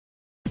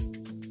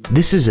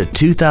This is a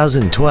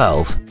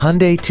 2012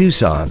 Hyundai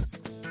Tucson.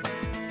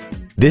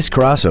 This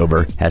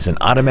crossover has an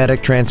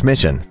automatic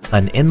transmission,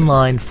 an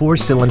inline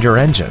 4-cylinder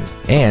engine,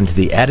 and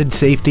the added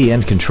safety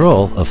and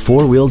control of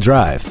 4-wheel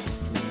drive.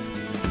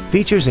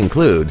 Features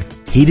include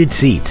heated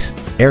seats,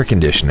 air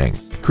conditioning,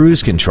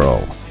 cruise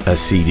control, a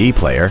CD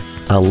player,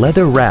 a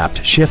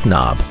leather-wrapped shift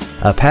knob,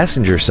 a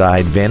passenger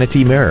side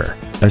vanity mirror,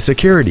 a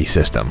security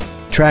system,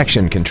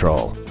 traction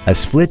control, a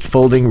split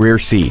folding rear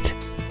seat,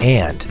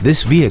 and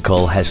this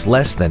vehicle has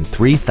less than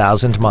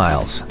 3,000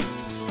 miles.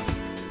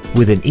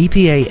 With an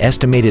EPA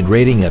estimated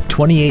rating of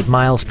 28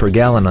 miles per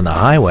gallon on the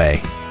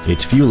highway,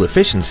 its fuel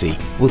efficiency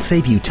will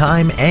save you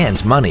time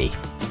and money.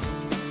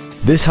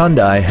 This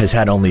Hyundai has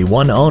had only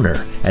one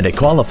owner and it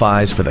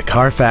qualifies for the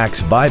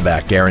Carfax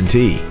buyback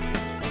guarantee.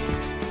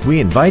 We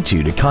invite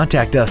you to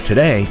contact us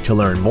today to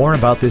learn more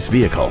about this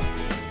vehicle.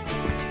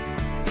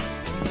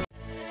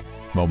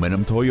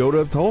 Momentum Toyota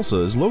of Tulsa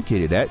is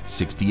located at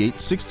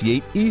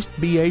 6868 East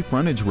B.A.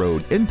 Frontage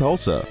Road in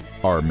Tulsa.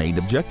 Our main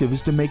objective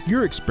is to make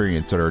your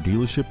experience at our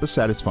dealership a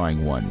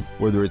satisfying one,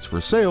 whether it's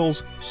for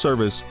sales,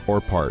 service,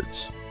 or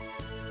parts.